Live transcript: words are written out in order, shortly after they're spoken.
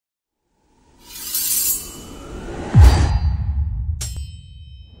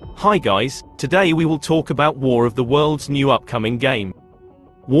Hi guys, today we will talk about War of the Worlds' new upcoming game.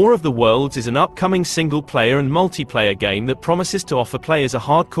 War of the Worlds is an upcoming single-player and multiplayer game that promises to offer players a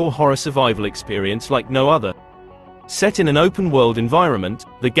hardcore horror survival experience like no other. Set in an open-world environment,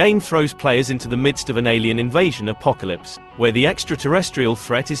 the game throws players into the midst of an alien invasion apocalypse, where the extraterrestrial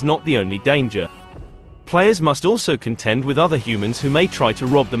threat is not the only danger. Players must also contend with other humans who may try to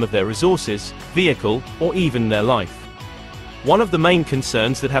rob them of their resources, vehicle, or even their life. One of the main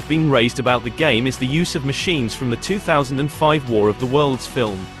concerns that have been raised about the game is the use of machines from the 2005 War of the Worlds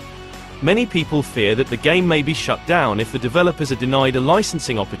film. Many people fear that the game may be shut down if the developers are denied a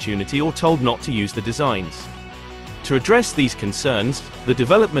licensing opportunity or told not to use the designs. To address these concerns, the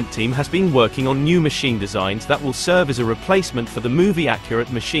development team has been working on new machine designs that will serve as a replacement for the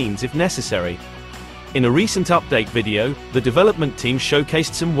movie-accurate machines if necessary. In a recent update video, the development team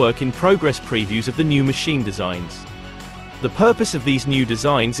showcased some work-in-progress previews of the new machine designs. The purpose of these new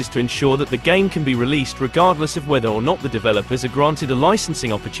designs is to ensure that the game can be released regardless of whether or not the developers are granted a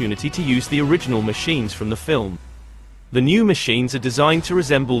licensing opportunity to use the original machines from the film. The new machines are designed to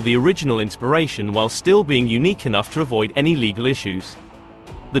resemble the original inspiration while still being unique enough to avoid any legal issues.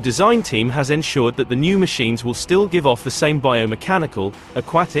 The design team has ensured that the new machines will still give off the same biomechanical,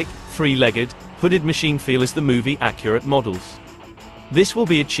 aquatic, three-legged, hooded machine feel as the movie-accurate models. This will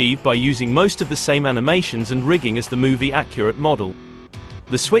be achieved by using most of the same animations and rigging as the movie-accurate model.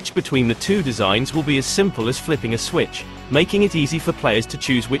 The switch between the two designs will be as simple as flipping a switch, making it easy for players to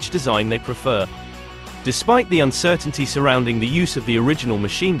choose which design they prefer. Despite the uncertainty surrounding the use of the original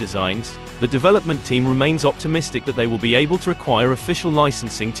machine designs, the development team remains optimistic that they will be able to acquire official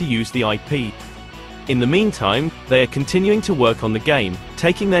licensing to use the IP. In the meantime, they are continuing to work on the game,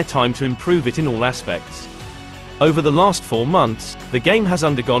 taking their time to improve it in all aspects. Over the last 4 months, the game has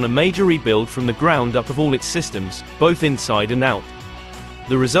undergone a major rebuild from the ground up of all its systems, both inside and out.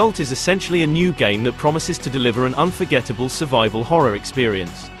 The result is essentially a new game that promises to deliver an unforgettable survival horror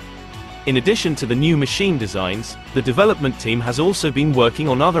experience. In addition to the new machine designs, the development team has also been working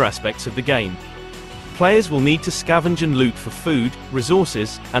on other aspects of the game. Players will need to scavenge and loot for food,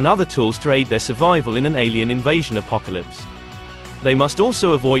 resources, and other tools to aid their survival in an alien invasion apocalypse. They must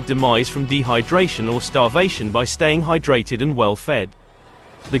also avoid demise from dehydration or starvation by staying hydrated and well fed.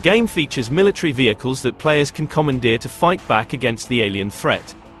 The game features military vehicles that players can commandeer to fight back against the alien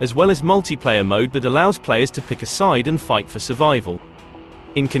threat, as well as multiplayer mode that allows players to pick a side and fight for survival.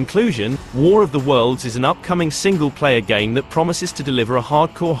 In conclusion, War of the Worlds is an upcoming single-player game that promises to deliver a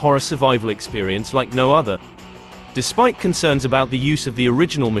hardcore horror survival experience like no other. Despite concerns about the use of the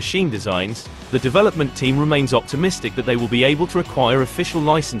original machine designs, the development team remains optimistic that they will be able to acquire official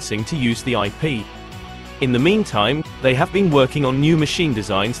licensing to use the IP. In the meantime, they have been working on new machine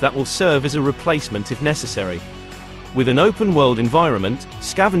designs that will serve as a replacement if necessary. With an open-world environment,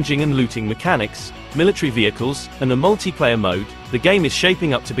 scavenging and looting mechanics, military vehicles, and a multiplayer mode, the game is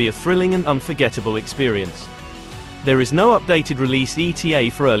shaping up to be a thrilling and unforgettable experience. There is no updated release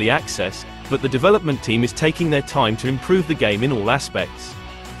ETA for early access, but the development team is taking their time to improve the game in all aspects.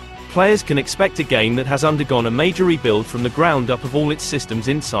 Players can expect a game that has undergone a major rebuild from the ground up of all its systems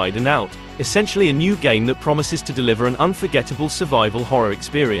inside and out, essentially a new game that promises to deliver an unforgettable survival horror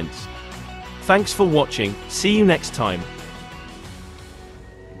experience. Thanks for watching, see you next time.